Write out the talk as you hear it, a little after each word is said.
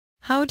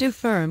How do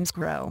firms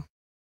grow?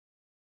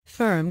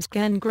 Firms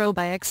can grow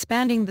by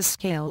expanding the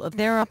scale of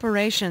their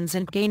operations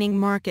and gaining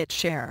market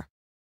share.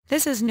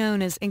 This is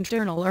known as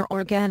internal or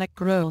organic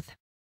growth.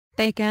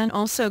 They can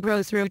also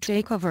grow through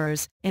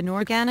takeovers,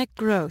 inorganic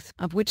growth,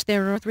 of which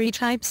there are three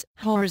types: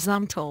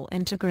 horizontal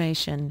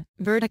integration,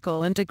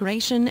 vertical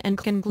integration, and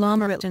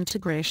conglomerate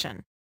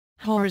integration.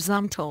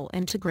 Horizontal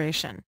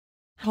integration.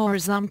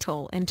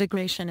 Horizontal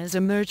integration is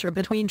a merger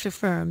between two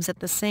firms at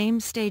the same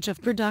stage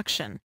of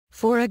production.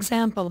 For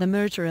example, the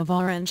merger of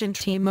Orange and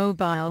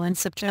T-Mobile in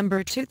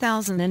September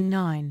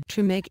 2009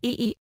 to make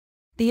EE.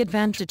 The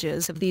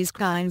advantages of these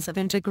kinds of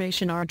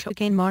integration are to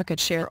gain market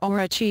share or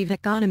achieve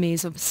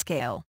economies of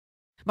scale.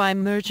 By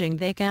merging,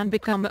 they can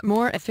become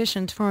more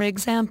efficient, for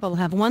example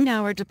have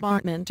one-hour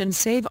department, and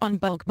save on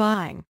bulk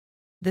buying.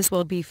 This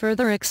will be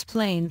further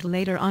explained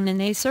later on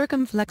in a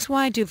circumflex.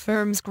 Why do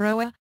firms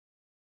grow?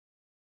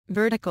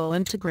 Vertical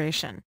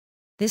integration.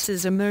 This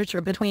is a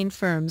merger between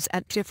firms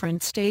at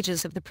different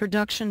stages of the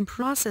production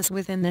process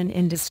within an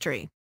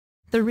industry.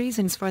 The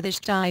reasons for this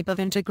type of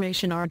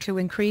integration are to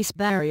increase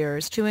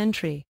barriers to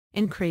entry,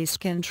 increase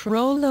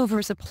control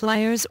over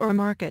suppliers or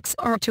markets,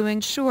 or to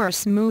ensure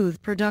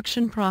smooth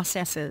production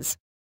processes.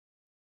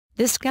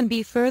 This can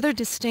be further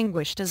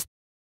distinguished as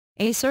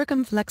a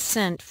circumflex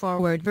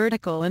sent-forward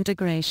vertical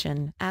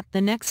integration at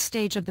the next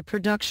stage of the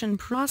production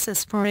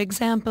process. For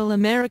example,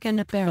 American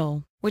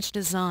Apparel, which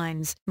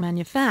designs,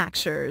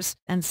 manufactures,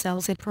 and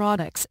sells its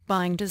products,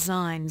 buying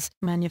designs,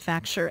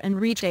 manufacture and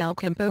retail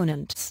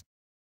components.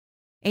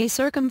 A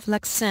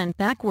circumflex sent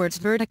backwards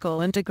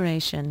vertical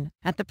integration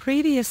at the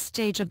previous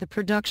stage of the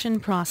production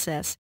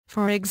process.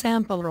 For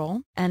example,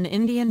 Roll, an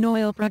Indian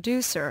oil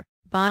producer,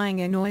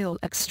 buying an oil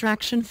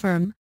extraction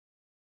firm.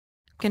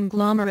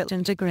 Conglomerate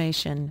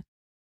integration.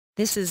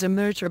 This is a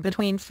merger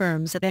between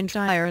firms at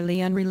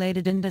entirely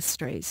unrelated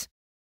industries.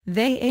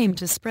 They aim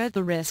to spread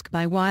the risk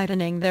by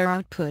widening their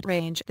output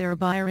range,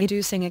 thereby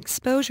reducing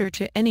exposure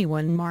to any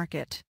one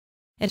market.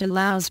 It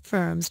allows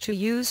firms to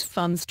use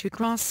funds to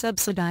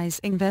cross-subsidize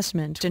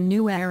investment in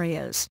new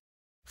areas.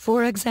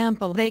 For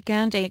example, they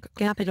can take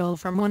capital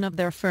from one of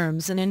their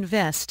firms and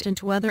invest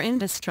into other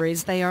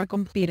industries they are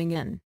competing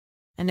in.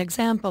 An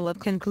example of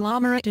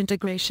conglomerate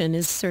integration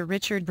is Sir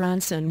Richard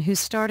Branson, who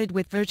started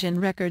with Virgin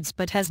Records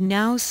but has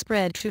now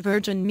spread to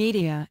Virgin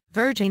Media,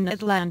 Virgin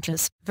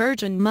Atlantis,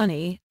 Virgin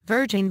Money,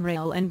 Virgin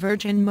Rail and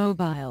Virgin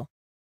Mobile.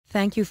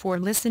 Thank you for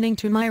listening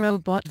to my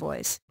robot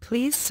voice.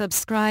 Please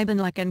subscribe and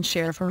like and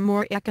share for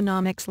more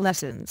economics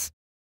lessons.